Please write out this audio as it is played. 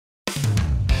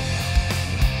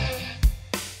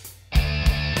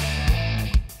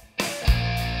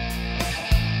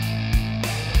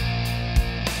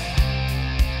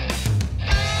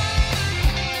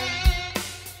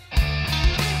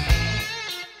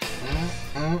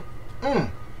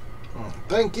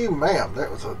Thank you, ma'am.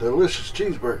 That was a delicious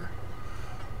cheeseburger.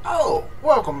 Oh,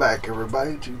 welcome back,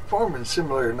 everybody, to Farming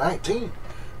Simulator 19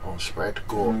 on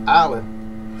Spectacle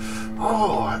Island.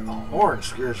 Oh, that horn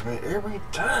scares me every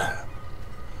time.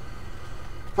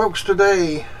 Folks,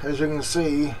 today, as you can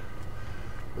see,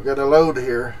 we got a load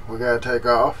here. We got to take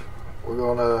off. We're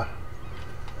gonna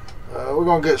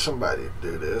get somebody to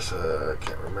do this. I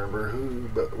can't remember who,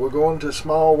 but we're going to a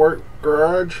small work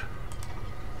garage.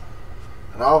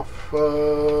 And off,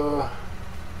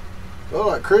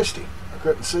 like Christy. I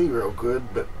couldn't see real good,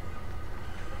 but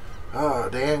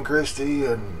Dan Christie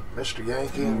and Mr.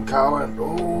 Yankee and Collin.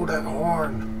 Oh, that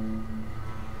horn.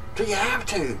 Do you have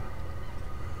to?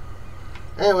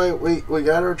 Anyway, we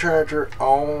got our tractor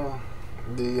on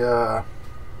the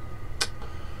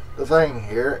thing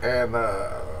here, and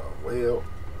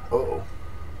oh,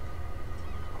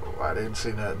 I didn't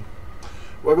see nothing.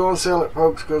 We're going to sell it,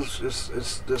 folks, because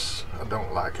it's this. I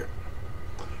don't like it.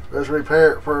 Let's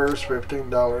repair it first,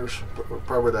 $15,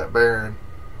 probably that bearing.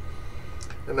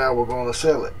 And now we're going to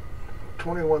sell it.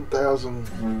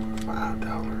 $21,005.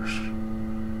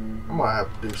 I'm going to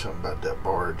have to do something about that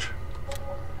barge.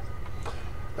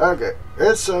 Okay,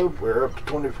 it's sold. We're up to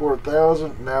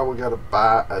 $24,000. Now we got to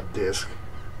buy a disc.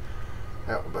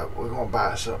 But we're going to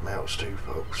buy something else too,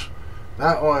 folks.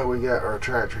 Not only we got our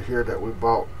tractor here that we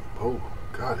bought. Oh,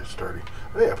 God, it's dirty.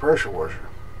 Oh, yeah, pressure washer.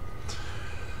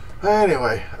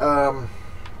 Anyway,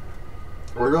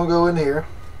 we're gonna go in here,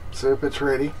 see if it's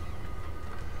ready.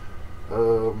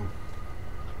 What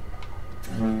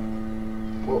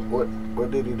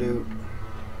did he do?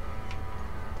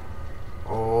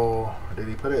 Oh, did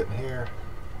he put it in here?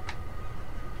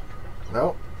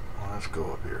 Nope. Well, let's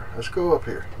go up here. Let's go up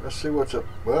here. Let's see what's up.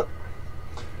 Well,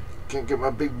 can't get my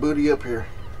big booty up here.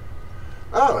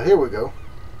 Oh, here we go.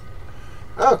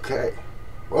 Okay.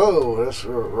 Whoa, that's the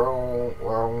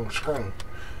wrong screen.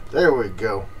 There we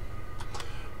go.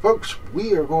 Folks,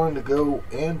 we are going to go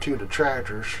into the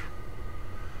tractors.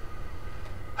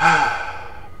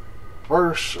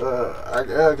 First,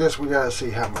 I guess we got to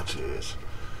see how much it is.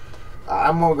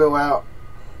 I'm going to go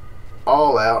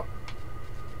all out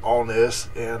on this,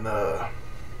 and I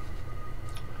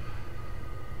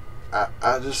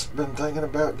just been thinking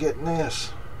about getting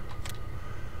this.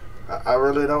 I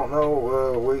really don't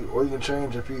know. We can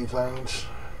change a few things.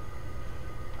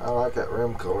 I like that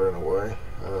rim color in a way.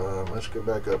 Let's get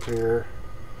back up here.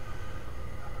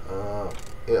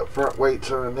 Yeah, front weights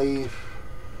underneath.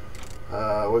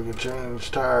 We can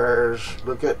change tires.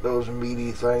 Look at those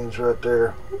meaty things right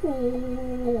there.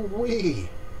 Ooh-wee.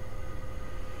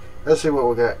 Let's see what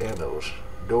we got in those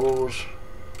duals.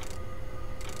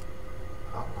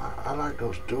 I like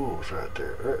those duals right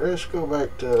there. Let's go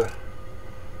back to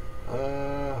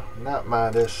not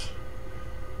Midas.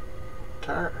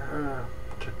 Trailer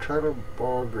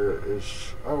Barger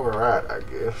is alright, I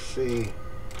guess. See.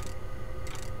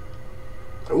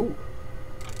 Ooh.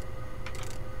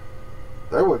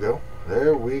 There we go.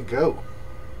 There we go.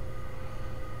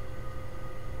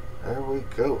 There we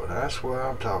go. That's what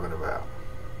I'm talking about.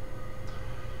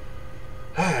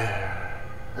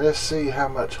 Let's see how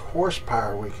much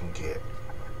horsepower we can get.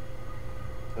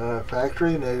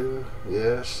 Factory new,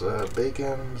 yes.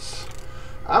 Beacons,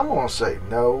 I'm gonna say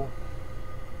no.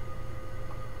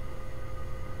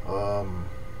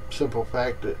 Simple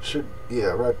fact, it should, yeah,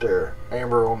 right there,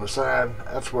 amber on the side.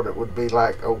 That's what it would be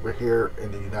like over here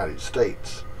in the United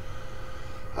States.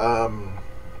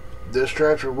 This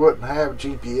tractor wouldn't have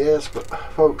GPS, but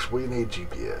folks, we need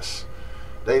GPS.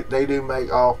 They do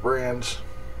make off brands,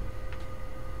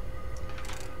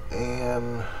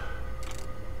 and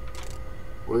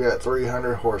we got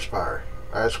 300 horsepower.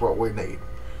 That's what we need.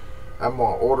 I'm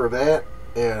going to order that,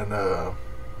 and we're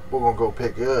going to go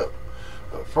pick it up.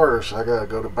 But first, I got to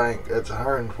go to bank. That's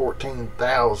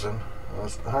 $114,000.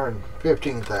 That's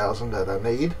 $115,000 that I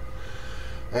need.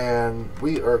 And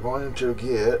we are going to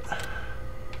get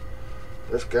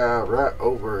this guy right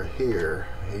over here.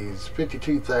 He's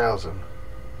 $52,000.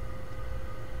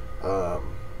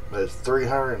 That's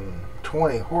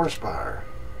 320 horsepower.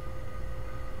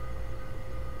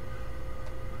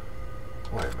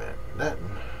 Wait a minute,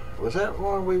 was that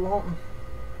one we wanted?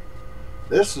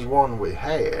 This is one we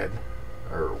had,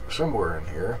 or somewhere in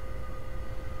here.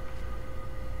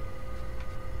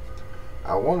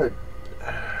 I wanted,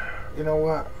 you know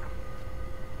what?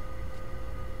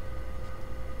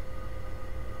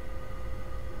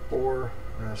 Four,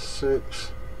 that's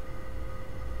 6.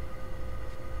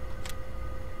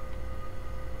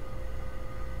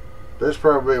 There's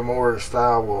probably more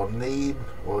style we'll need.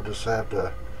 We'll just have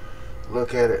to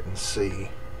look at it and see.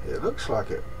 It looks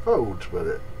like it folds, but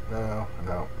it no, it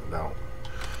don't.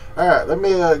 All right, let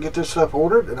me get this stuff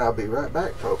ordered, and I'll be right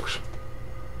back, folks.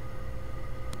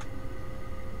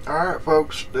 All right,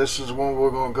 folks, this is the one we're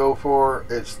going to go for.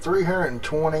 It's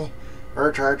 320.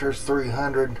 Our tractor's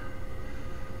 300.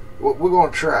 We're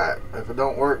going to try it. If it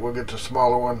don't work, we'll get the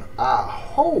smaller one. I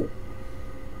hope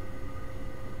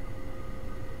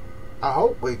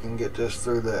we can get this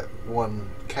through that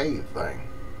one cave thing.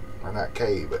 Or not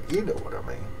cave, but you know what I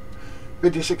mean.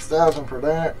 56,000 for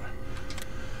that.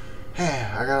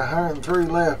 I got 103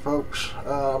 left, folks.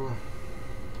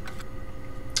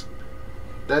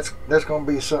 That's going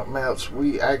to be something else.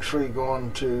 We actually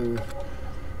going to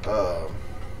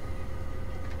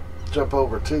jump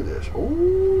over to this.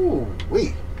 Ooh,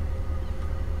 wee.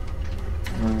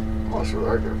 Also,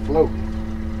 like they're floating.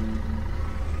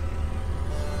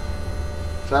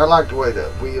 So I like the way the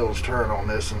wheels turn on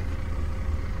this one,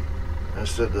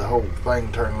 instead of the whole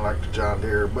thing turning like the John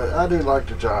Deere. But I do like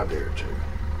the John Deere too.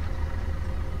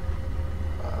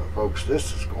 Folks,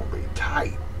 this is going to be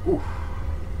tight. Oof.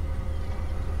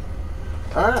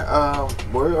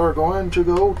 Alright, we are going to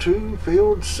go to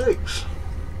field 6.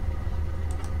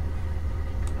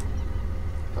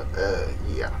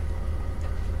 Yeah.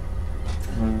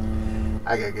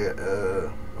 I gotta get,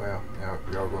 well,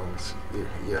 y'all going to see.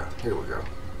 Yeah, here we go.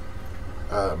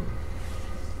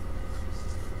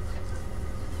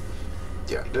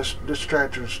 Yeah, this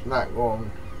tractor's not going,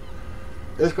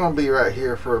 it's going to be right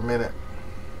here for a minute.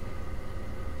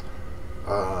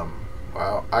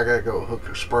 Well, I gotta go hook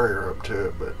a sprayer up to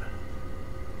it, but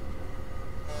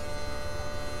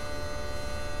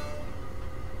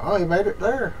oh, he made it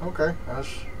there. Okay, I was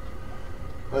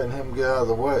letting him get out of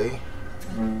the way.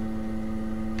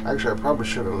 Actually, I probably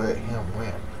should have let him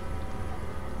win.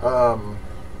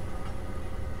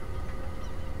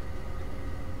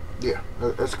 Yeah,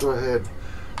 let's go ahead.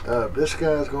 This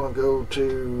guy's gonna go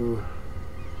to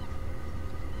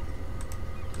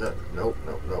nope,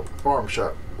 farm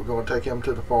shop. We're going to take him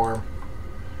to the farm.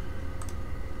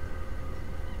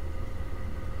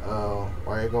 Why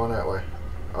are you going that way?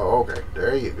 Oh, okay,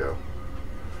 there you go.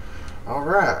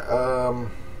 Alright,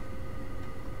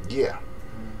 yeah,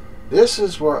 this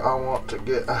is what I want to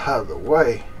get out of the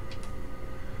way,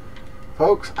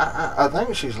 folks. I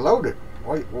think she's loaded.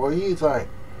 What do you think?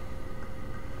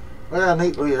 Well,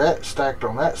 neatly that stacked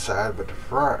on that side, but the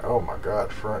front, oh my god,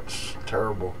 the front's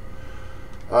terrible.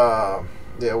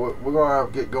 Yeah, we're gonna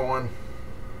have to get going.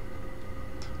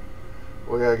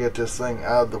 We gotta get this thing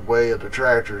out of the way of the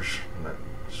tractors.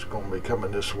 It's gonna be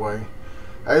coming this way.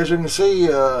 As you can see,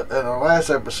 in the last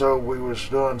episode, we was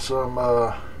doing some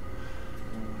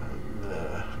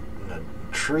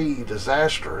tree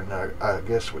disaster, and I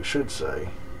guess we should say.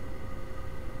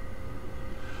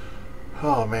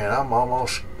 Oh man, I'm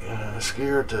almost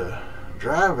scared to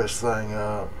drive this thing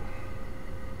up.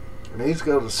 It needs to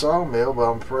go to the sawmill, but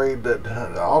I'm afraid that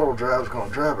the auto drive's going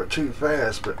to drive it too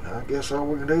fast. But I guess all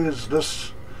we can do is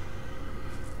just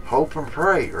hope and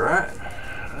pray, right?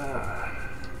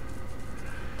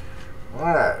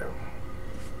 Alright.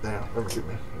 Now, let me get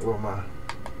me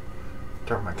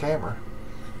turn my camera.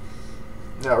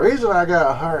 Now, the reason I got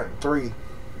 103,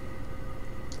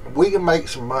 we can make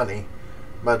some money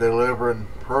by delivering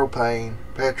propane,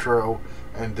 petrol,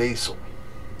 and diesel.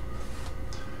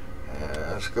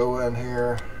 Let's go in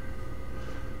here.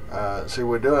 See,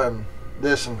 we're doing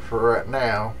this one for right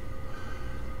now,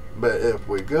 but if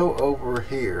we go over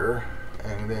here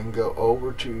and then go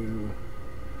over to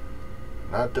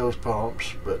not those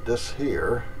pumps, but this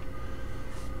here,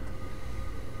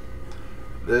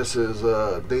 this is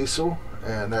diesel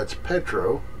and that's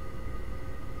petrol,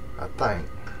 I think.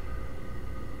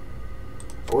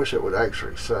 I wish it would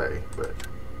actually say, but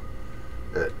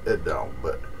it don't.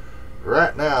 But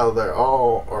right now they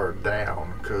all are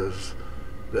down because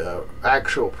the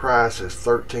actual price is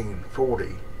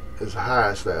 $13.40, is the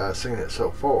highest that I've seen it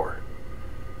so far.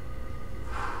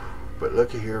 But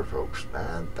looky here, folks,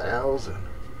 9,000.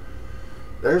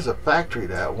 There's a factory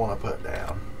that I want to put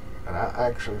down, and I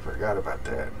actually forgot about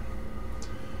that.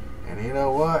 And you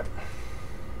know what?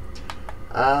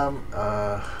 I'm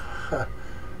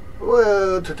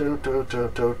well,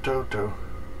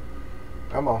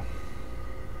 come on.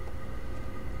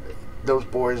 Those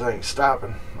boys ain't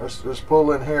stopping. Let's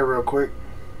pull in here real quick.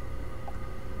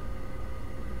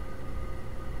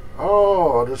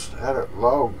 Oh, I just had a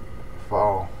log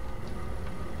fall.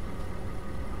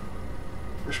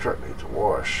 This truck needs a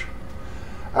wash.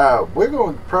 We're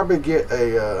going to probably get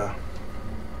a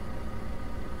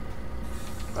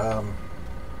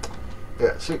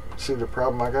yeah, see the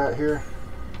problem I got here?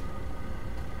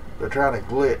 They're trying to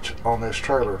glitch on this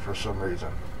trailer for some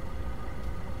reason.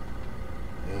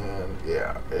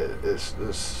 it's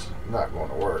this not going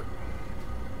to work.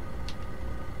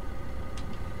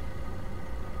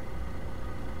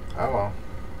 Hold on.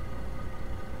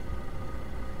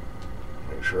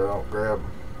 Make sure I don't grab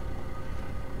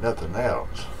nothing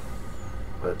else.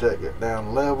 Let that get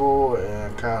down level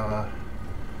and kind of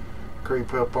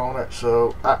creep up on it.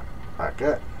 So, like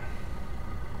that.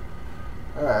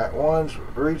 Alright, one's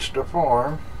reached the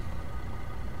farm.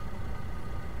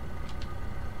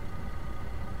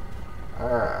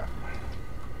 Alright.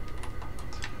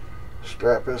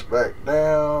 Strap this back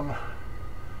down.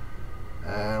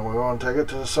 And we want to take it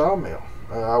to the sawmill.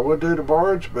 I would do the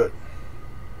barge, but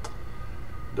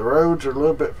the roads are a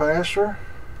little bit faster.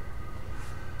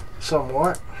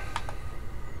 Somewhat.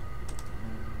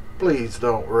 Please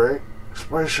don't wreck.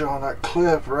 Especially on that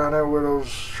cliff right there where those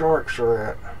sharks are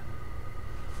at.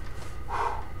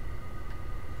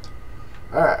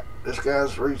 Alright, this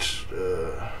guy's reached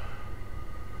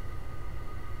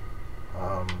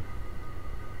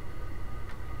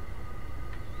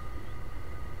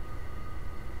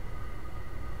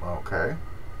okay.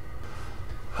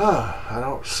 I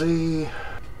don't see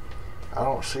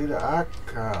the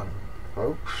icon,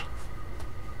 folks.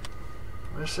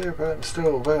 Let's see if that's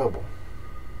still available.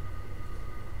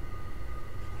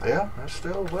 Yeah, it's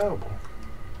still available.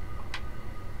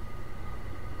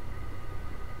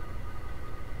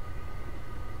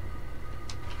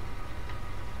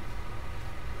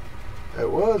 It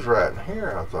was right in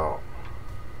here, I thought.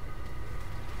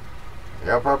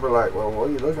 Y'all probably like, well, what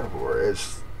are you looking for?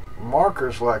 It's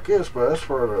markers like this, but that's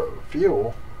for the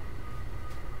fuel.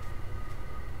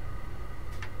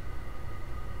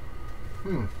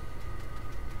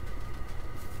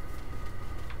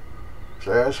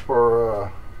 So that's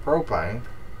for propane.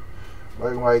 We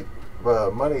can make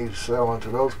money selling to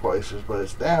those places, but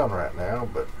it's down right now.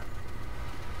 But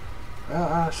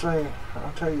I'll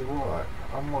tell you what,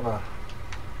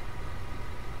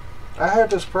 I had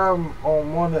this problem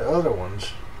on one of the other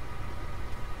ones.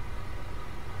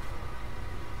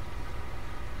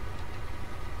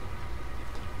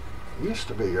 It used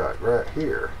to be like right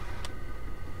here.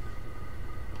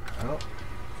 Oh.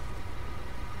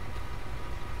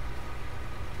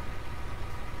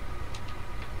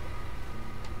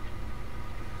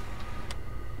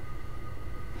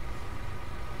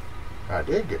 I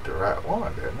did get the right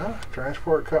one, didn't I?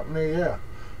 Transport company, yeah.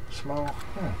 Small.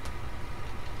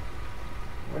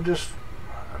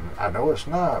 I know it's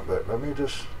not, but let me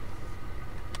just.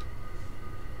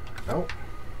 Nope.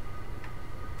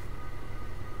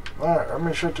 Alright, let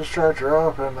me shut this charger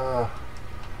off and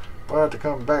we'll have to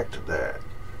come back to that.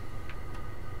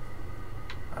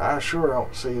 I sure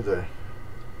don't see the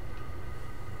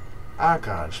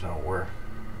icons nowhere.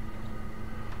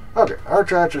 Okay, our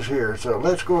charger's here, so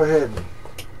let's go ahead and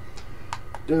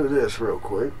do this real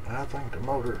quick. I think the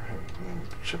motor,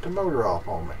 shut the motor off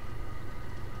on me.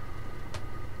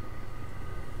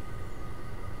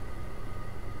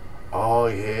 Oh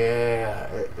yeah,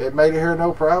 it made it here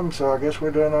no problem, so I guess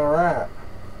we're doing alright.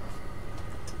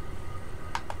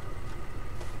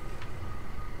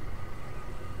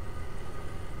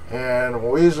 And the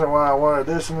reason why I wanted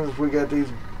this one is we got these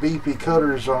beefy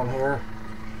cutters on here.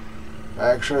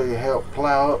 Actually help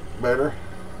plow up better.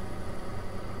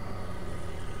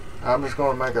 I'm just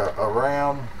going to make a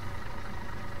round.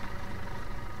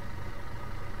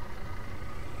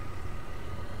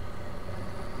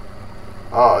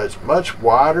 Oh, it's much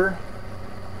wider.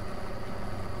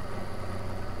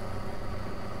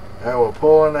 And we're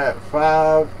pulling at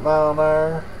 5 mile an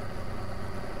hour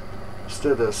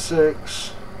instead of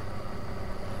 6.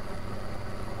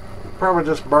 Probably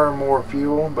just burn more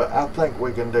fuel, but I think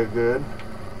we can do good.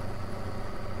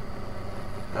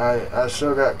 I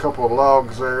still got a couple of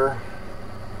logs there.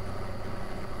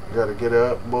 Got to get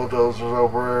up. Bulldozers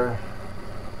over there.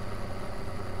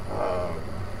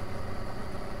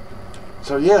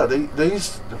 So yeah, the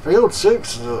field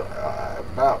 6 is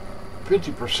about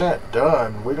 50%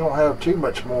 done. We don't have too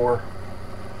much more.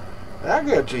 I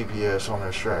got GPS on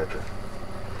this tractor.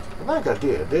 I think I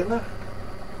did, didn't I?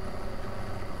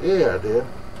 Yeah, I did.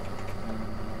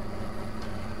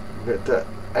 Get that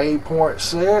A point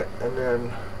set, and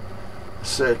then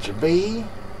set your B.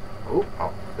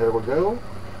 Oh, there we go.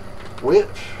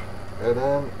 Width, and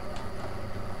then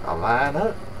align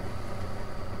it.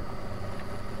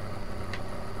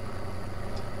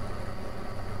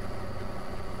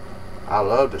 I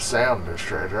love the sound of this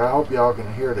tractor. I hope y'all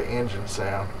can hear the engine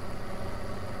sound.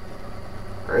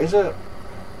 Raise up.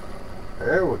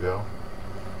 There we go.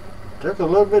 Took a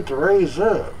little bit to raise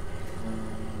up.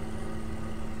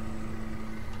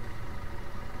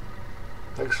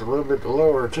 Takes a little bit to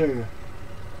lower too.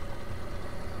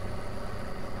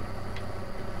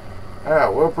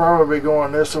 Alright, we'll probably be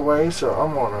going this way, so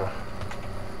I'm going to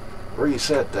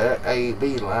reset that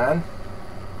A-B line.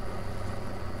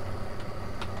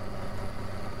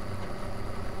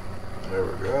 There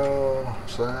we go.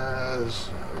 Size,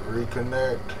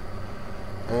 reconnect.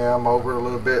 Yeah, I'm over a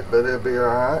little bit, but it'll be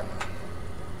alright.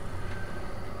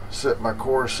 Set my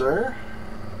course there.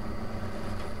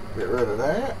 Get rid of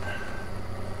that.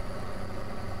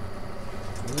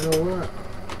 You know what?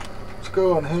 Let's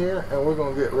go in here and we're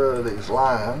going to get rid of these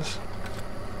lines.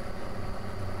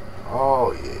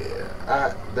 Oh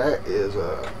yeah, that is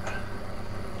a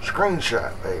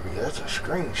screenshot, baby. That's a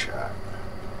screenshot.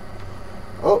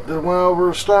 Oh, just went over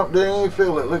a stump. Didn't even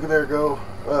feel it. Look at there go.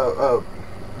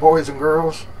 Boys and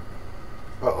girls.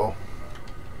 Uh-oh.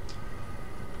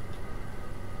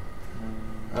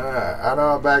 Alright, I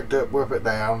know I backed up, whip it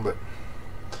down, but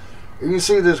you can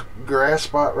see this grass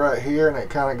spot right here, and it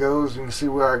kind of goes. You can see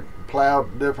where I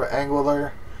plowed a different angle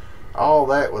there. All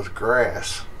that was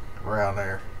grass around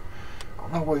there. I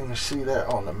don't know whether you can see that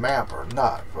on the map or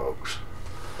not, folks.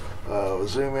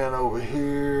 Zoom in over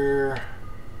here.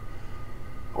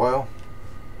 Well,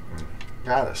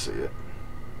 kind of see it.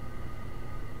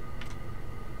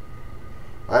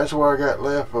 That's where I got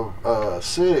left of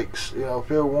 6. You know,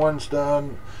 field 1's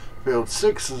done. Field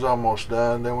 6 is almost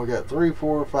done. Then we got 3,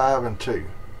 4, 5, and 2.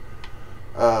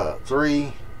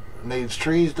 3 needs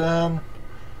trees done.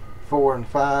 4 and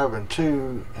 5 and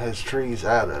 2 has trees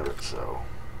out of it. So,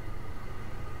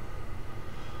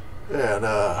 and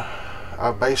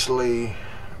I basically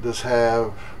just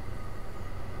have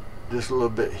just a little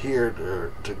bit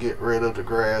here to get rid of the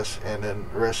grass, and then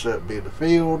the rest of it be the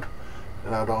field.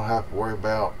 And I don't have to worry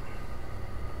about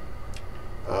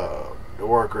the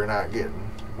worker not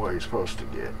getting what he's supposed to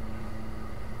get.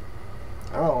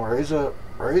 Oh, raise up,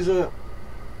 raise up.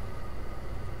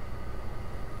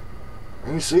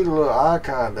 You can see the little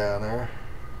icon down there.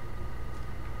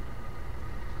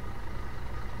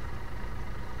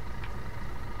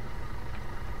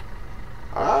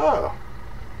 Oh,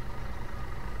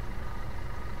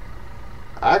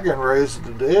 I can raise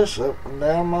this up and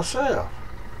down myself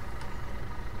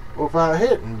without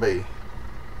hitting B.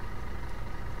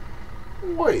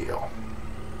 Well,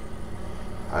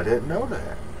 I didn't know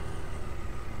that.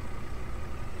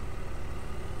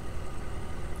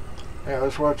 Now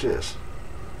let's watch this.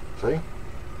 See?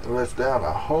 It lets down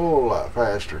a whole lot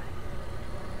faster.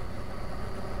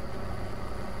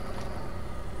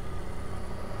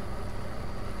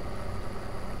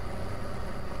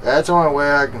 That's the only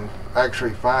way I can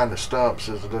actually find the stumps,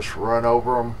 is to just run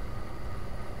over them.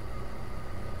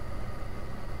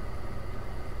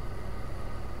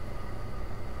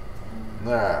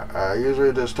 Now, I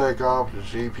usually just take off the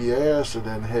GPS and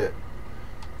then hit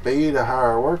B to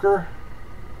hire a worker.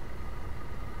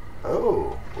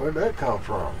 Oh, where'd that come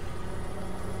from?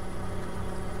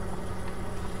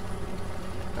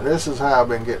 And this is how I've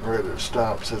been getting rid of the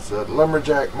stumps. It's a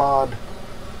lumberjack mod.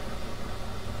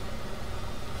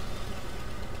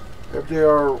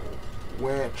 FDR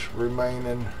winch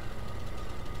remaining.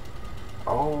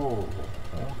 Oh,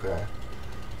 okay.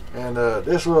 And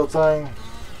this little thing,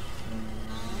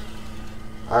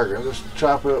 I can just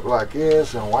chop it up like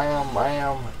this and wham,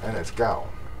 bam, and it's gone.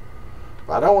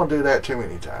 But I don't want to do that too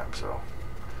many times, so.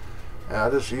 And I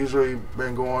just usually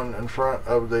been going in front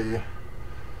of the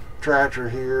tractor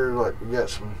here, like we got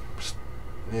some,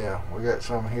 yeah, we got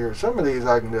some here. Some of these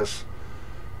I can just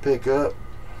pick up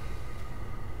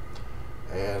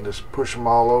and just push them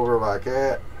all over like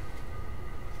that.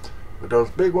 But those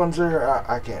big ones there,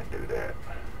 I can't do that.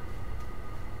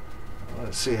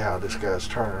 Let's see how this guy's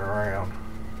turning around.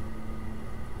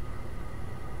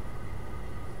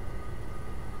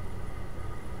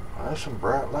 Well, there's some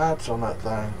bright lights on that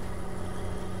thing.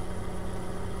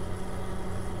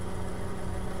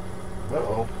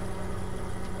 Uh-oh.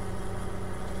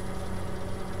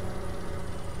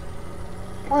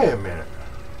 Wait a minute.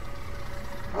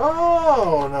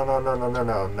 Oh,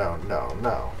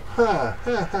 no. Ha,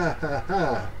 ha, ha,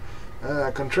 ha,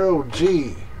 ha. Control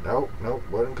G. Nope,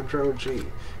 wasn't Control G.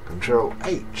 Control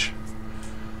H.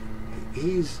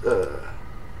 He's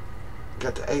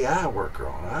got the AI worker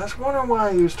on. I was wondering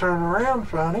why he was turning around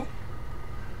funny.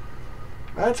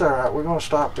 That's alright. We're going to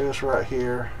stop this right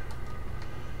here.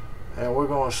 And we're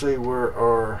going to see where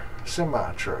our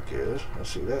semi-truck is.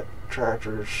 Let's see, that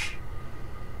tractor's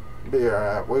be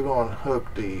alright. We're going to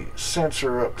hook the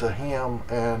sensor up to him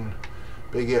and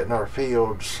be getting our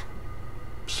fields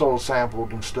soil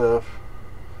sampled and stuff.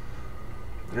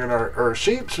 And our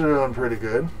sheeps are doing pretty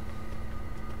good.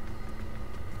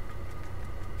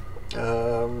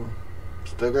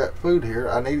 Still got food here.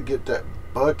 I need to get that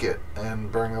bucket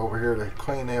and bring over here to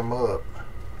clean them up.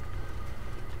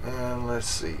 And let's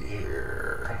see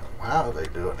here. How are they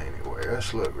doing anyway?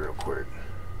 Let's look real quick.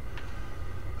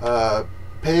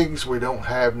 Pigs, we don't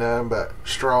have none, but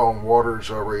straw and water's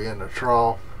already in the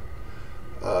trough.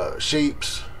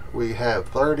 Sheeps, we have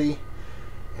 30,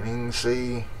 and you can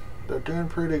see they're doing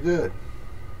pretty good.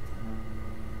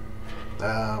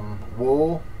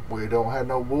 Wool, we don't have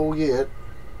no wool yet,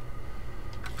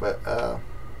 but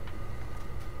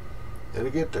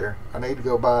it'll get there. I need to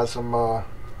go buy some.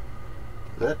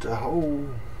 That's a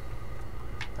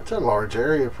large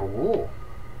area for wool.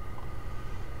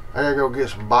 I gotta go get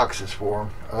some boxes for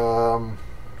them.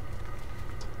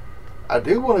 I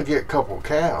do want to get a couple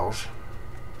cows.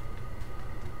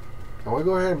 Can we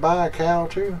go ahead and buy a cow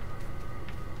too?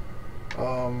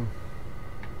 I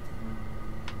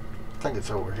think it's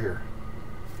over here.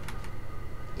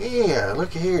 Yeah,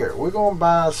 look here. We're gonna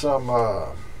buy some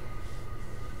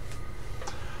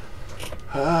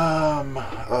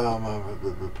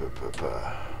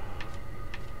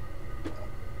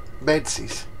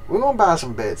Betsy's. We're gonna buy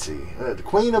some Betsy, the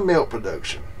queen of milk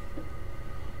production.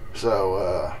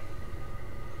 So,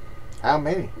 how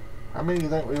many? How many do you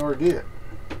think we ought to get?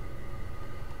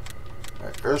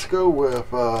 Right, let's go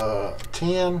with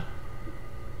 10,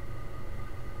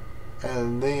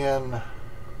 and then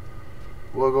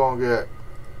we're gonna get,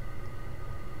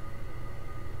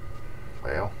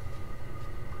 well,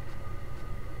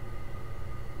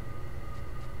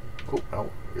 oh no,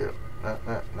 yeah,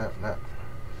 no.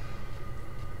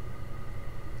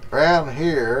 Around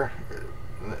here,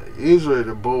 usually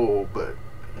the bull, but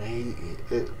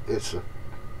it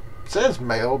says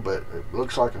male, but it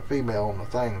looks like a female on the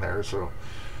thing there. So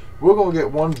we're gonna get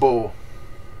one bull,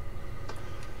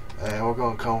 and we're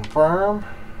gonna confirm.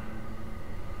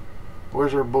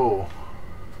 Where's our bull?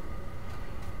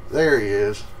 There he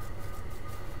is.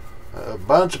 A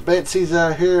bunch of Betsy's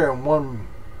out here and one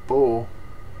bull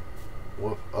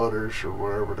with udders or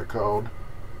whatever they're called.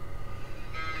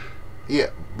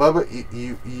 Yeah, Bubba,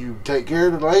 you take care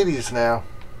of the ladies now,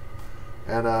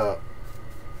 and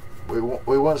we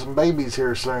want some babies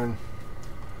here soon.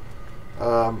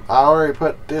 I already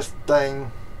put this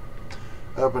thing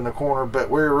up in the corner, but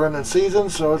we're running season,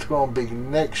 so it's going to be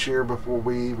next year before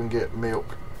we even get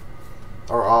milk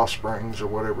or offsprings or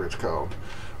whatever it's called.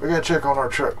 We got to check on our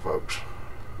truck, folks.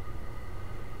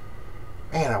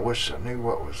 Man, I wish I knew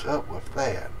what was up with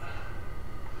that.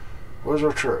 Where's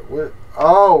our truck?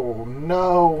 Oh,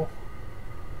 no.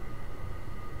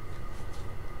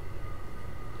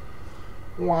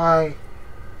 Why?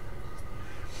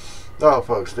 Oh,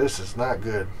 folks, this is not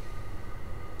good.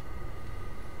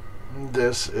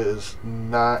 This is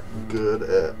not good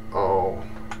at all.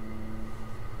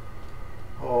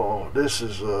 Oh, this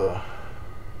is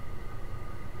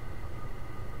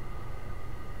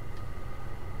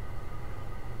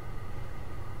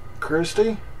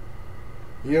Christy?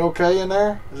 You okay in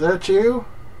there? Is that you?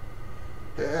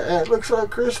 It looks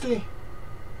like Christy.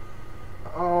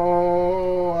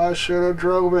 Oh, I should have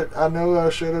drove it. I knew I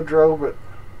should have drove it.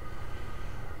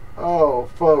 Oh,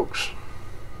 folks.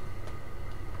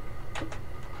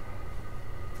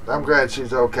 I'm glad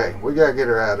she's okay. We gotta get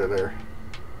her out of there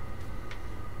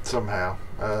somehow.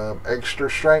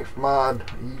 Extra strength mod.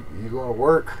 You gonna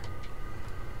work?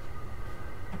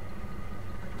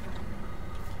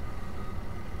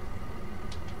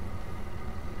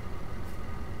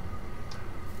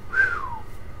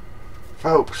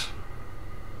 Folks.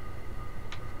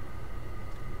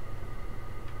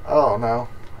 Oh no.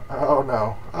 Oh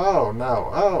no. Oh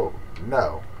no. Oh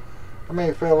no. I mean,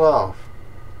 it fell off.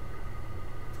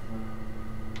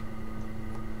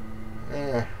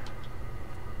 Yeah.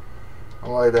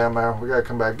 I'll lay down there. We gotta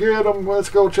come back. Get them. Let's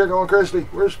go check on Christy.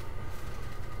 Where's...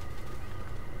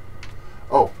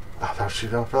 Oh, I thought she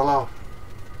done fell off.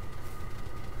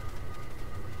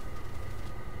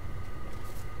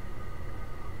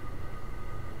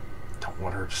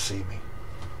 Want her to see me.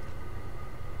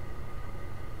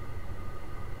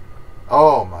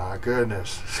 Oh my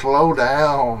goodness. Slow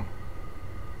down.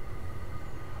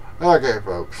 Okay,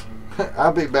 folks.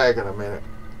 I'll be back in a minute.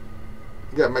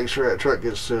 You gotta make sure that truck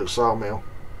gets to the sawmill.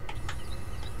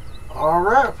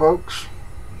 Alright, folks.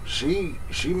 She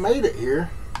made it here.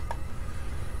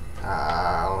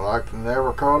 I like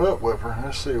never caught up with her.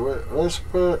 Let's see what let's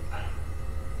put.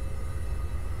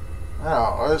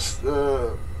 Now let's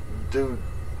do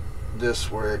this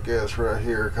way, I guess, right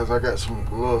here, because I got some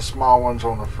little small ones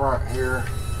on the front here,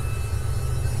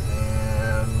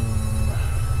 and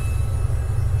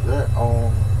that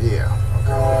on, yeah, okay, we'll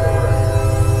go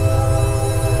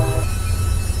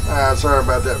right Sorry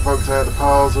about that, folks. I had to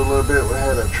pause a little bit. We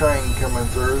had a train coming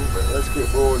through, but let's get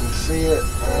forward and see it.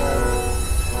 And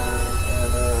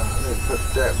let me put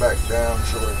that back down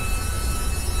so we're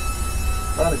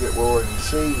trying to get forward and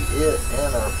see it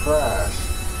and our price.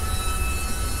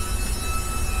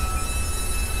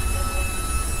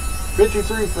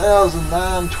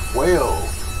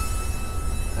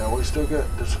 $53,912. Now we still got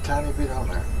just a tiny bit on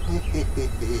there.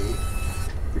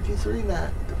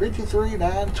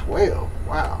 53,912.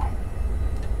 Wow.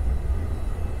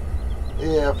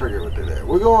 Yeah, I figured we'd do that.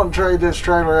 We're going to trade this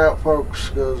trailer out, folks,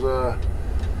 because I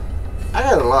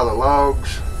got a lot of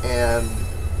logs and.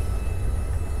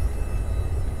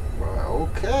 Well,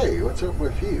 okay, what's up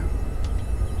with you?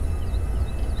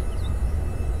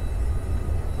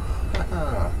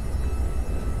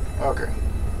 Okay.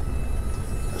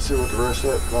 Let's see what the rest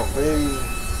of it's going to be.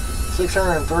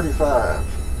 635.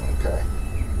 Okay.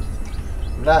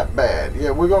 Not bad. Yeah,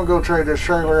 we're going to go trade this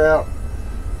trailer out.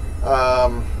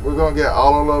 We're going to get an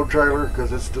auto load trailer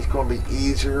because it's just going to be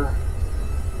easier.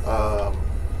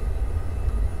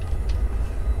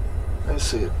 Let's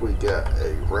see if we got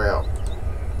a route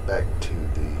back to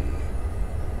the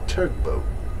tugboat.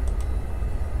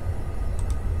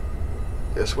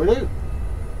 Yes, we do.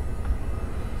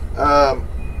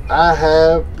 I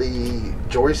have the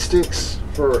joysticks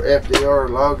for FDR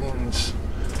logging's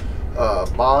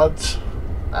mods.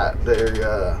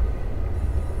 They're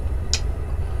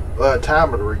by the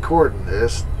time of the recording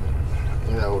this,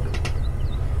 you know,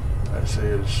 let's see,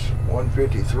 it's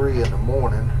 1:53 in the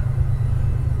morning,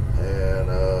 and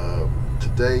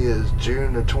today is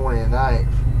June the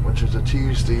 29th, which is a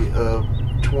Tuesday of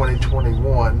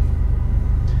 2021.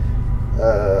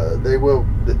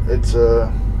 It's a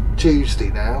Tuesday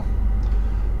now.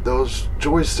 Those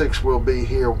joysticks will be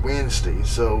here Wednesday,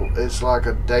 so it's like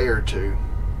a day or two.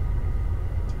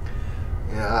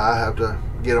 You know, I have to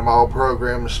get them all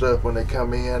programmed and stuff when they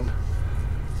come in,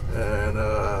 and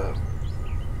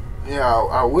you know,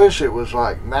 I wish it was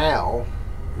like now,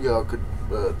 you know, could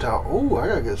talk. Oh, I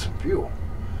gotta get some fuel.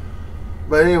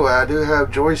 But anyway, I do have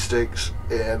joysticks,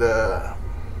 and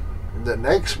the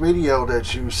next video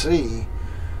that you see,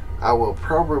 I will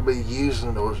probably be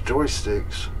using those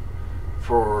joysticks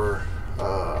for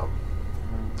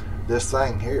this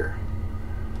thing here.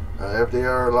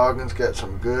 FDR logging's got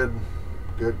some good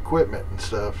equipment and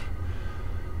stuff,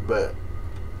 but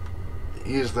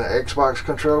using the Xbox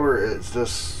controller, it's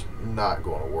just not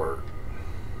going to work.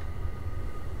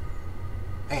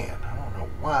 Man, I don't know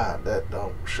why that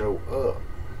don't show up,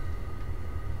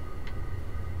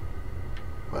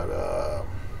 but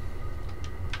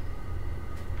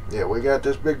yeah, we got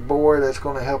this big boy that's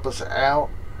going to help us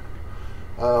out.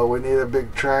 We need a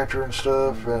big tractor and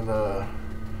stuff, and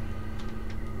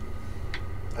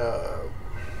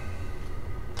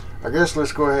I guess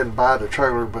let's go ahead and buy the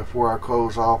trailer before I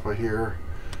close off of here.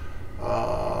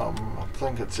 I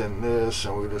think it's in this,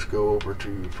 and we just go over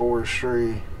to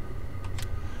forestry.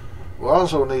 We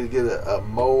also need to get a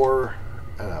mower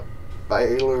and a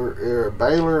baler,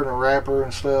 and a wrapper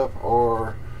and stuff,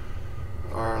 or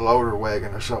a loader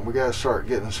wagon or something. We got to start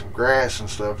getting some grass and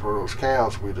stuff for those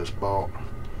cows we just bought.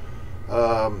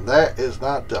 That is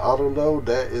not the auto load.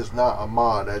 That is not a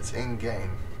mod. That's in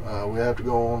game. We have to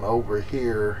go on over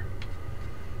here.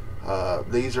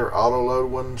 These are auto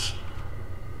load ones.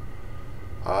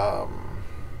 I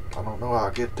don't know how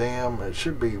I get them. It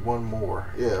should be one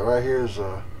more. Yeah, right here's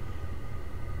the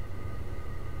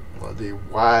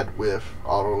wide width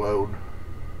auto load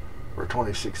for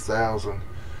 26,000.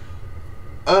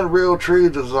 Unreal tree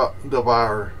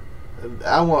devourer.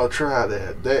 I want to try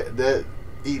that. That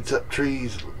eats up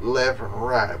trees left and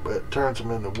right, but turns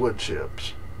them into wood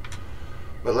chips.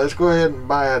 But let's go ahead and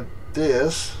buy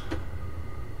this.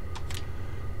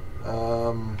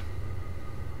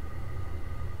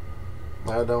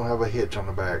 I don't have a hitch on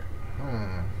the back.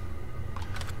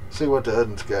 See what the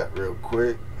oven's got real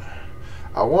quick.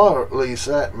 I want to at least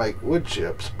that make wood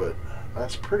chips, but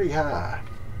that's pretty high.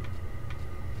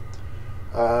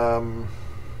 I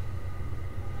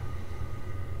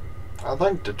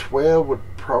think the 12 would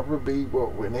probably be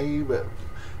what we need, but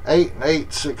 8 and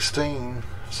 8, 16.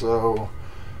 So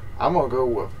I'm gonna go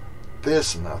with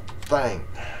this, and I think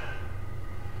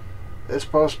it's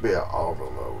supposed to be an auto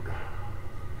load.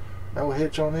 No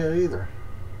hitch on it either.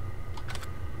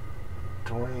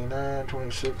 29,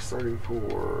 26,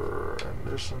 34, and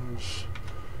this one's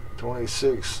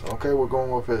 26. Okay, we're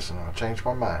going with this one. I changed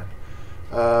my mind.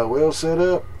 Wheel set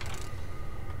up.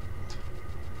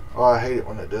 Oh, I hate it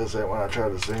when it does that when I try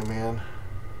to zoom in.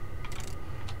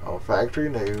 Oh, factory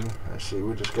new. Let's see,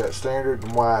 we just got standard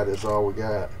and wide is all we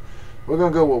got. We're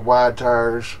going to go with wide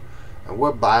tires. and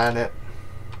we're buying it.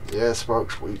 Yes,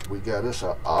 folks, we got us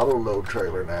an auto load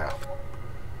trailer now.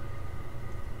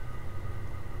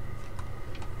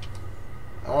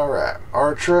 Alright,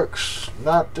 our truck's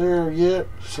not there yet,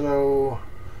 so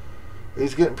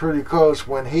he's getting pretty close.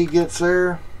 When he gets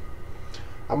there,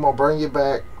 I'm going to bring you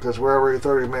back, because we're already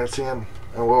 30 minutes in,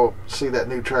 and we'll see that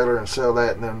new trailer and sell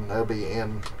that, and then that'll be the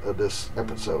end of this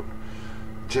episode.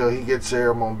 Until he gets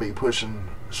there, I'm going to be pushing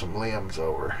some limbs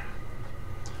over.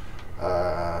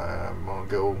 I'm going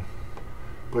to go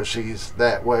push these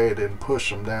that way, then push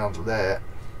them down to that.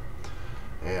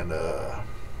 And,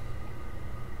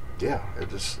 yeah,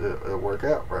 it'll work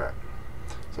out right.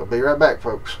 So I'll be right back,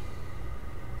 folks.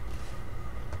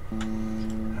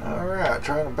 Alright,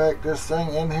 trying to back this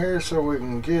thing in here so we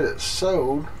can get it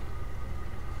sold.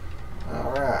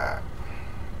 Alright.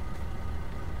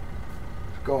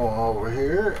 Going over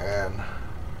here, and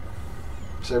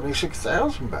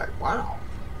 76,000 back. Wow.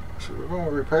 So we're going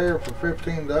to repair for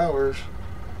 $15.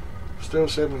 Still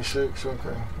 76.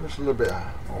 Okay, just a little bit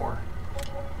more.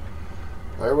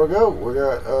 There we go. We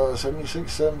got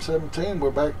 76,717.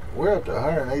 We're back. We're up to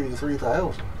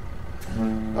 183,000.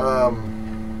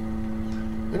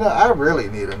 You know, I really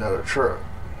need another truck.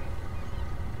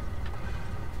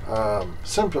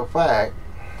 Simple fact,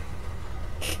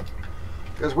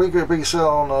 because we could be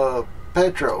selling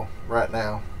petrol right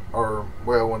now, or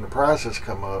well, when the prices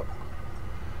come up,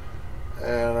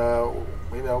 and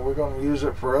you know, we're going to use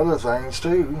it for other things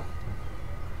too.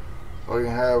 We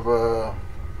can have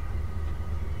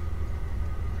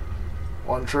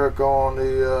one truck on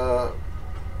the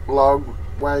log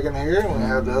wagon here, and we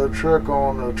have the other truck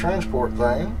on the transport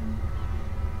thing.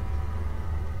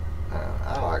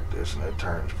 I like this, and it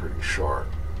turns pretty sharp.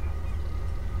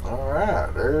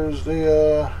 Alright, there's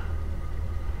the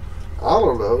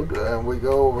auto load, and we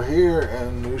go over here,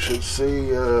 and you should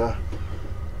see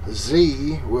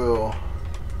Z will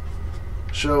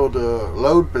show the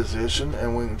load position,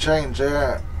 and we can change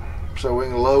that so we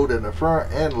can load in the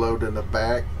front and load in the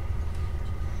back,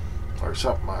 or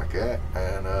something like that.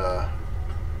 And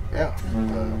yeah,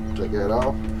 take that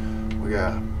off. We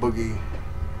got boogie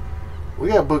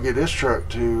this truck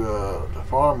to the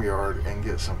farmyard and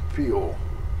get some fuel.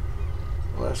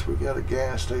 Unless we got a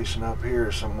gas station up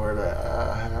here somewhere that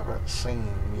I haven't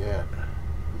seen yet.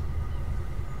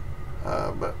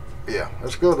 But yeah,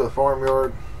 let's go to the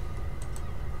farmyard.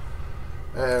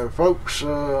 And folks,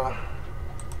 I'm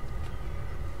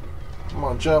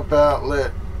gonna jump out and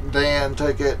let Dan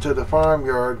take it to the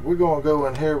farmyard. We're gonna go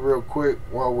in here real quick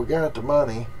while we got the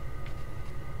money.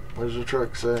 Where's the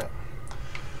truck at?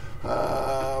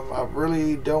 I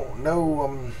really don't know.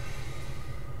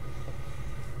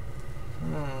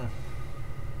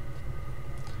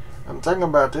 I'm thinking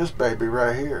about this baby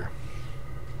right here.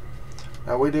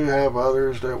 Now, we do have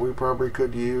others that we probably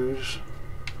could use,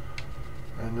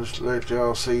 and just let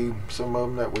y'all see some of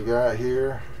them that we got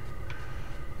here.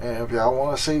 And if y'all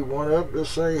want to see one up,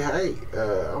 just say, hey,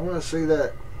 I want to see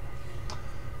that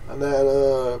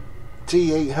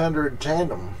T800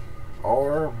 tandem,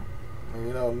 or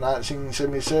you know,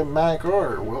 1977 Mac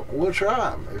R. We'll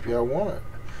try them if y'all want it.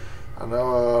 I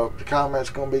know the comment's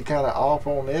gonna be kind of off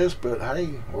on this, but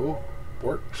hey, we'll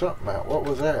work something out. What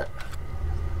was that?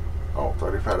 Oh,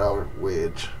 $35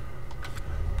 wedge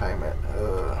payment.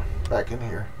 Back in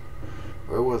here.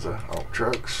 Where was it? Oh,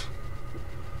 trucks.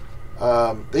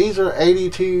 These are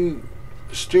 82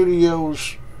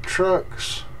 Studios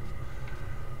trucks.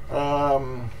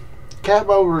 Cab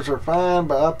overs are fine,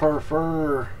 but I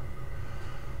prefer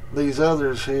these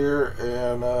others here.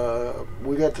 And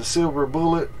we got the Silver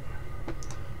Bullet,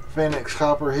 Phoenix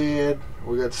Copperhead,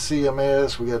 we got the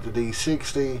CMS, we got the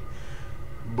D60,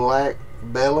 Black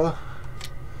Bella.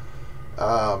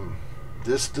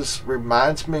 This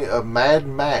reminds me of Mad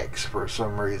Max for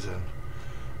some reason,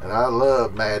 and I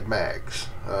love Mad Max.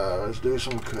 Let's do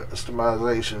some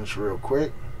customizations real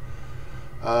quick.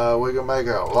 We can make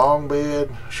a long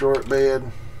bed, short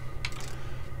bed,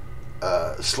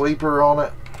 sleeper on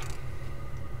it,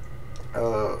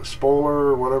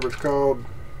 spoiler, whatever it's called,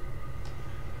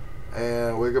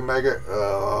 and we can make it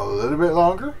a little bit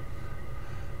longer.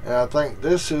 And I think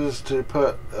this is to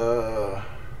put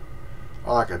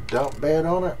like a dump bed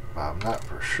on it. I'm not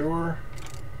for sure.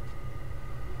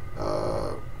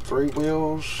 3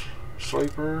 wheels,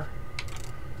 sleeper.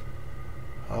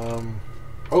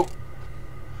 Oh,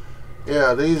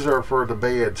 yeah, these are for the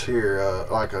beds here,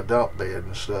 like a dump bed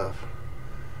and stuff,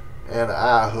 and an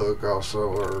eye hook also,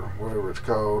 or whatever it's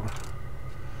called.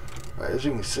 As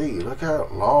you can see, look how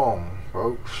long,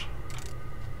 folks.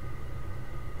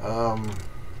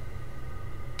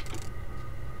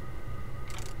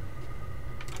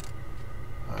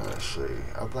 see.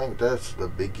 I think that's the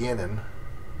beginning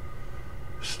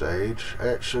stage.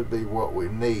 That should be what we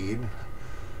need.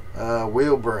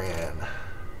 Wheel brand.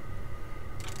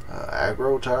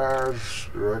 Agro tires,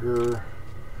 regular.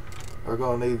 We're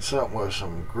going to need something with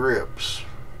some grips.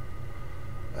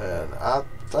 And I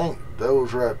think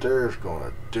those right there is going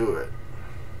to do it.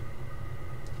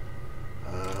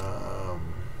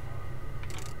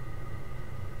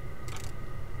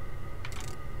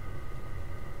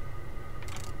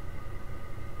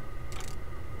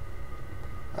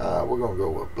 We're going to go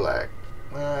with black.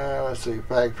 Let's see,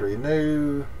 factory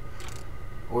new.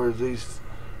 Where's these?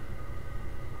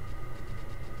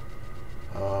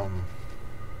 I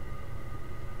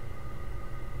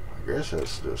guess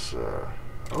that's just,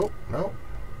 oh, no.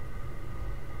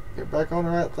 Get back on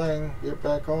the right thing. Get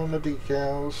back on the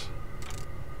decals.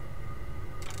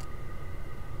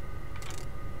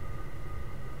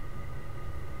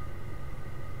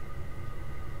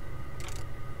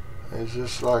 It's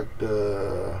just like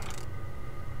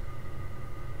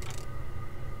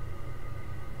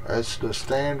that's the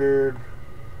standard.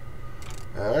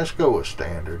 Let's go with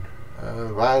standard.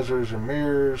 Visors and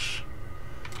mirrors.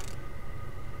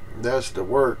 That's the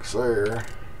works there.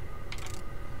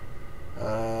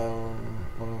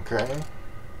 Okay.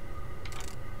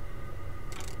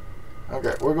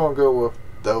 Okay, we're gonna go with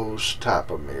those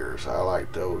type of mirrors. I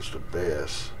like those the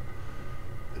best.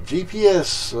 The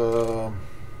GPS.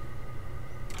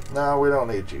 No, we don't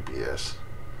need GPS.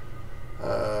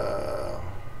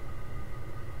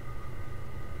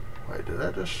 Wait, did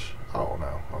I just? Oh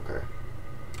no. Okay.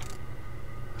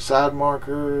 Side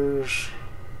markers.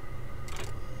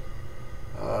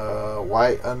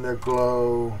 White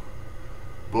underglow,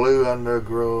 blue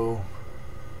underglow.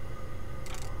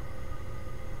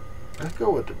 Let's go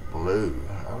with the blue.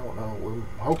 I don't know.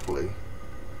 Hopefully.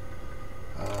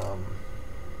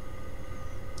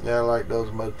 Yeah, I like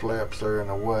those mud flaps. They're in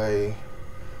the way.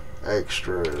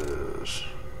 Extras.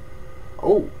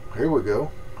 Oh, here we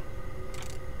go.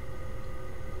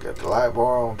 Got the light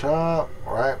bar on top,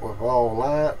 right, with all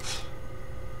lights.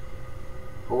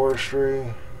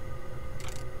 Forestry.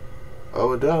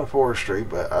 Oh, it done forestry,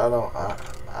 but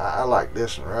I like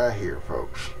this one right here,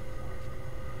 folks.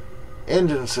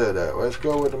 Engine setup. Let's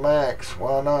go with the max.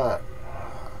 Why not?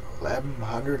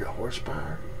 1100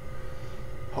 horsepower.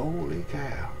 Holy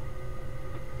cow.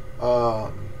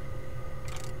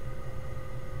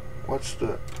 What's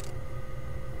the?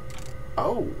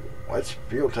 Oh, that's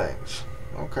fuel tanks.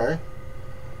 Okay.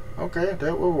 Okay,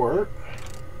 that will work.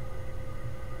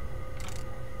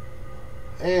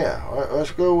 Yeah,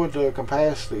 let's go with the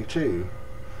capacity too.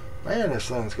 Man, this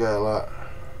thing's got a lot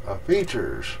of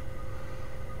features.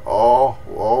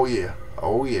 Oh yeah.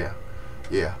 Oh yeah.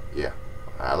 Yeah, yeah.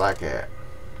 I like that.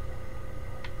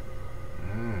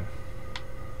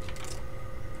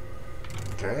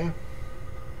 Okay.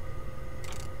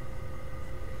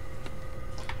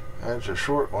 That's the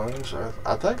short ones.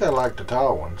 I think I like the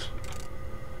tall ones.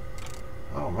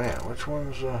 Oh man, which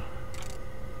one's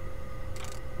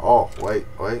oh, wait.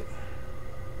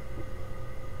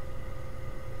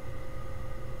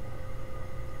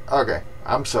 Okay,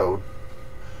 I'm sold.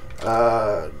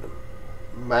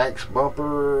 Max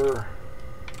bumper.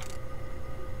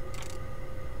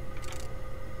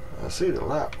 I see the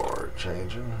light bar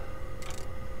changing.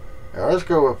 Now let's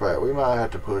go with that. We might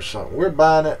have to push something. We're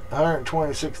buying it.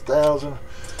 126,000.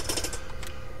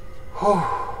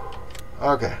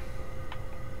 Okay.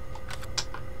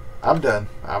 I'm done.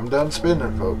 I'm done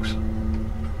spending, folks.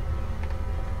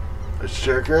 Let's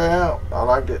check her out. I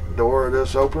like that door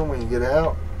that's open when you get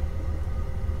out.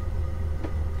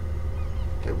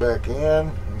 Get back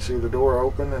in. You see the door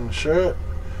open and shut.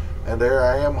 And there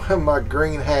I am with my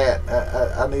green hat.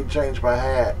 I need to change my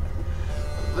hat.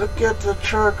 Look at the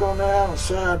truck on the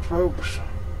outside, folks.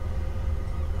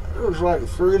 It was like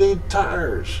 3D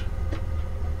tires.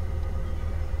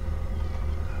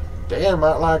 Dan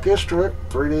might like this truck.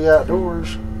 3D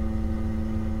outdoors.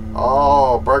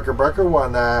 Oh, breaker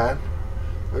 19.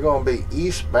 We're going to be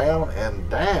eastbound and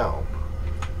down.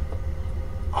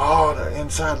 Oh, the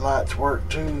inside lights work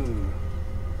too.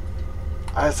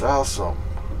 That's awesome.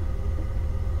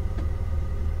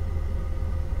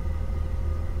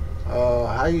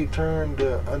 How you turn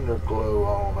the underglow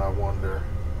on, I wonder.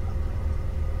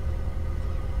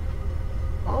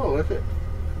 Oh, look at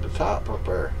the top up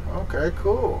there. Okay,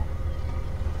 cool.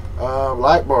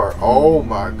 Light bar. Oh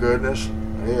my goodness.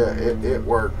 Yeah, it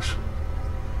works.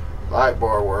 Light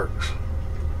bar works.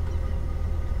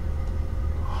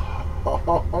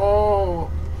 Oh,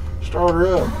 start her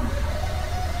up.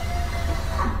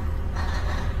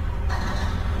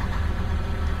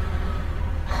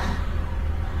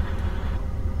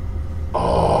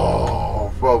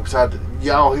 folks.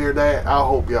 Y'all hear that? I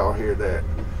hope y'all hear that.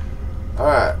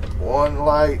 Alright, one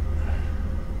light.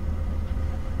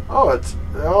 Oh,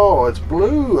 it's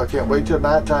blue. I can't wait till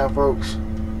nighttime, folks.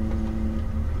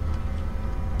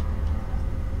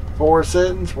 4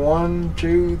 settings. 1,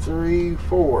 2, 3,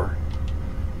 4.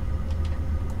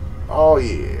 Oh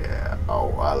yeah.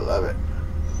 Oh, I love it.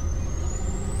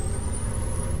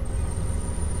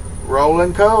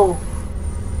 Rolling coal.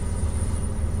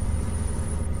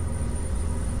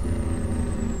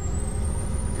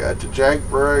 Got the jack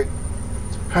brake.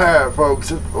 Alright,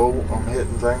 folks. Oh, I'm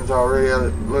hitting things already.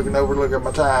 Look at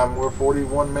my time. We're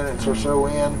 41 minutes or so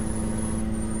in.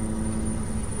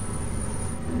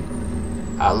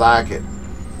 I like it.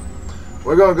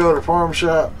 We're going to go to the farm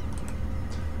shop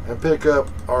and pick up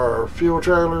our fuel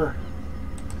trailer.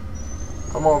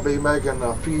 I'm going to be making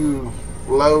a few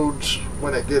loads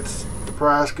when the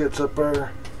price gets up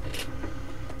there.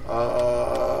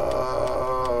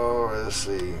 Let's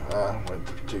see. I went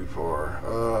too far.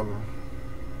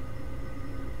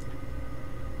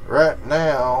 Right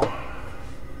now,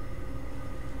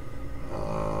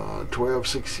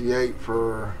 $12.68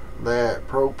 for that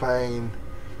propane.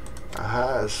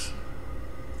 Highest.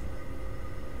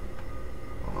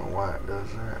 I don't know why it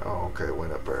does that. Oh, okay, it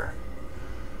went up there.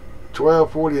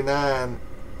 $12.49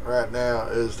 right now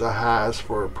is the highest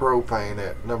for propane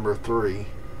at number 3.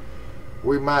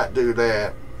 We might do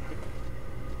that,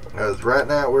 because right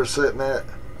now we're sitting at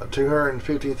a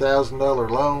 $250,000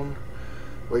 loan.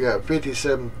 We got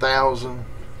 $57,000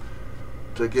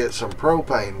 to get some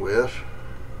propane with.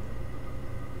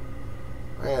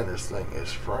 Man, this thing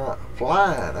is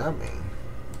flying. I mean,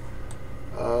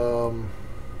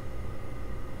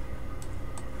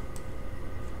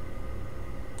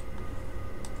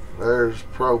 there's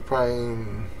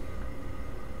propane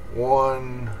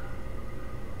 1,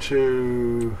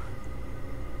 2,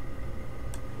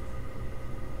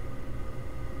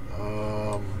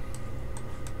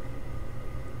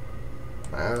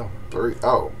 now 3.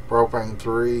 Oh, propane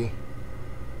 3.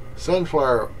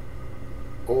 Sunflower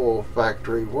oil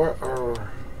factory. What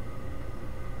are?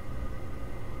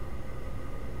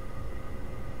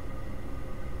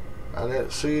 I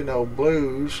didn't see no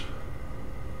blues.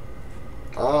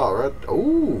 Oh, right.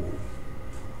 Ooh.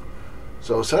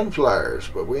 So sunflowers,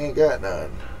 but we ain't got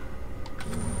none.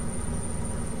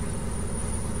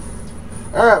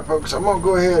 Alright, folks, I'm gonna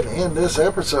go ahead and end this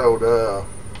episode.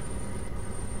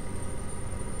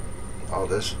 Oh,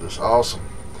 this is awesome.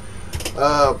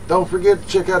 Don't forget to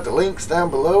check out the links down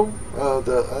below.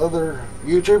 The other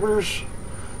YouTubers,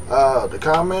 the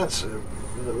comments,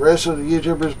 the rest of the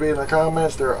YouTubers be in the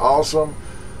comments. They're awesome.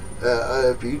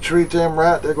 If you treat them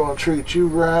right, they're going to treat you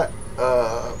right.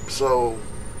 So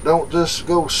don't just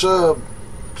go send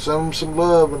them some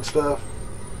love and stuff.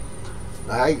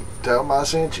 Hey, tell them I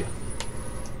sent you,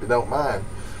 if you don't mind.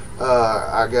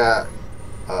 I got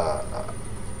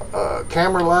a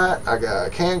camera light. I got a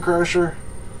can crusher.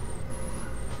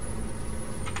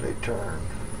 They turn.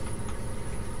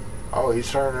 Oh,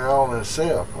 he's turning it on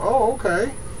himself. Oh,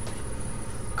 okay.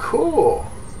 Cool.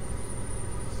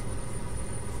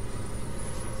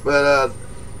 But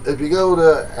if you go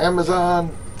to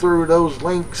Amazon through those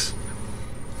links,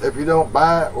 if you don't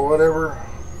buy it or whatever,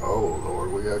 oh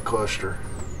Lord, we got a cluster.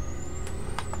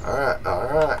 All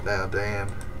right now,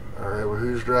 Dan. All right, well,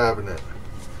 who's driving it?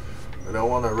 We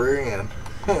don't want to rear end.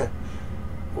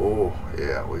 Oh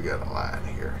yeah, we got a line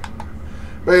here.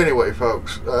 But anyway,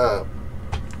 folks, y'all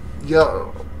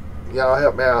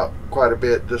help me out quite a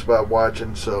bit just by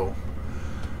watching, so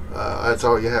that's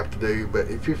all you have to do. But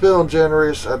if you're feeling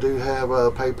generous, I do have a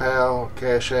PayPal,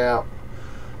 Cash App,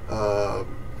 the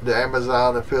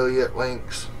Amazon affiliate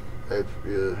links. If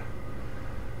you,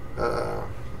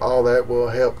 all that will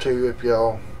help too if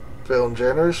y'all feeling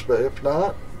generous. But if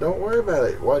not, don't worry about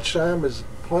it. Watch time is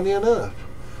plenty enough.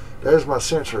 There's my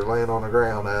sensor laying on the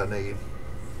ground that I need.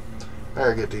 I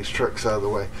gotta get these trucks out of the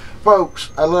way.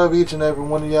 Folks, I love each and every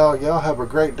one of y'all. Y'all have a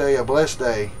great day, a blessed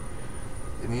day.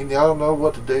 And y'all know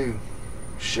what to do.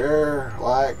 Share,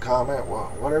 like, comment,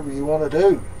 well, whatever you want to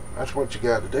do. That's what you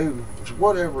got to do. It's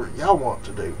whatever y'all want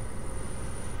to do.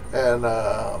 And,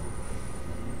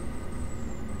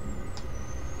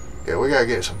 yeah, we gotta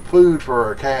get some food for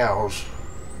our cows.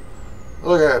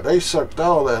 Look at that. They sucked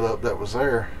all that up that was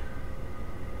there.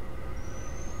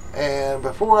 And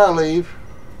before I leave,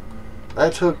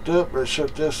 that's hooked up. Let's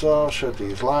shut this off, shut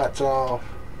these lights off.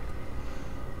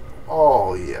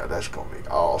 Oh yeah, that's going to be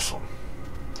awesome.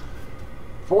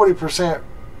 40%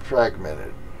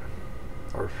 fragmented.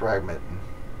 Or fragmenting.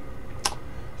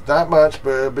 It's not much,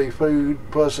 but it'll be food.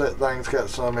 Plus that thing's got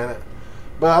some in it.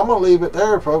 But I'm going to leave it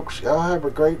there, folks. Y'all have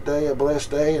a great day, a blessed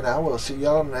day, and I will see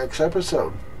y'all in the next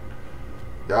episode.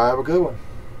 Y'all have a good one.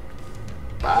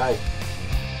 Bye.